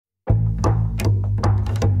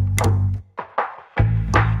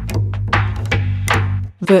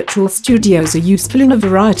virtual studios are useful in a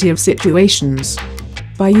variety of situations.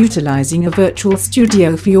 By utilizing a virtual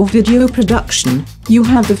studio for your video production, you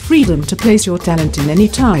have the freedom to place your talent in any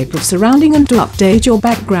type of surrounding and to update your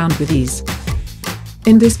background with ease.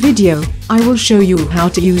 In this video, I will show you how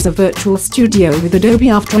to use a virtual studio with Adobe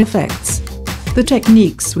After Effects. The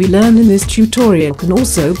techniques we learn in this tutorial can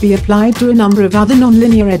also be applied to a number of other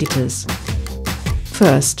non-linear editors.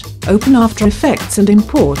 First, open After Effects and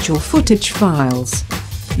import your footage files.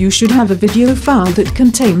 You should have a video file that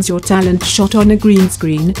contains your talent shot on a green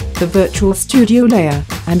screen, the virtual studio layer,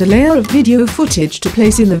 and a layer of video footage to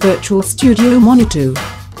place in the virtual studio monitor.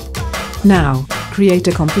 Now, create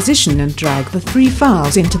a composition and drag the three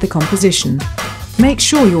files into the composition. Make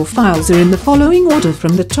sure your files are in the following order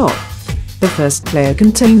from the top. The first layer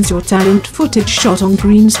contains your talent footage shot on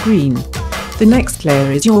green screen. The next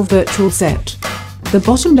layer is your virtual set. The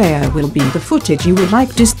bottom layer will be the footage you would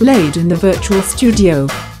like displayed in the virtual studio.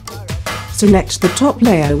 Select the top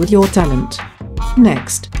layer with your talent.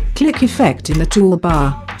 Next, click Effect in the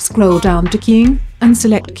toolbar, scroll down to Keying, and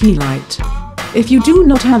select Key Light. If you do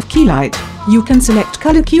not have Key Light, you can select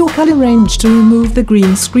Color Key or Color Range to remove the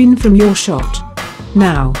green screen from your shot.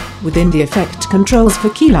 Now, within the effect controls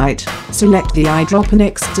for Key Light, select the eyedropper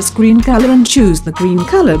next to Screen Color and choose the green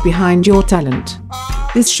color behind your talent.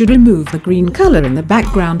 This should remove the green color in the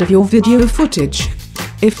background of your video footage.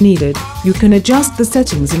 If needed, you can adjust the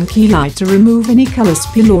settings in Key Light to remove any color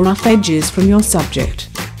spill or rough edges from your subject.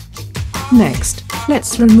 Next,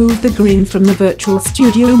 let's remove the green from the virtual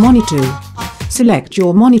studio monitor. Select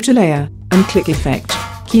your monitor layer, and click Effect,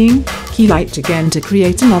 Keying, Key Light again to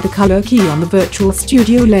create another color key on the virtual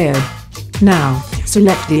studio layer. Now,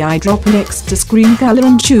 select the eyedropper next to Screen Color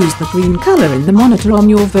and choose the green color in the monitor on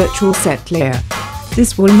your virtual set layer.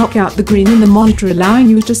 This will knock out the green in the monitor, allowing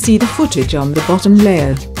you to see the footage on the bottom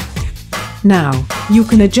layer. Now, you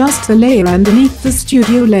can adjust the layer underneath the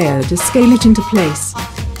studio layer to scale it into place.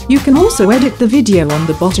 You can also edit the video on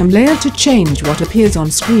the bottom layer to change what appears on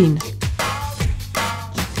screen.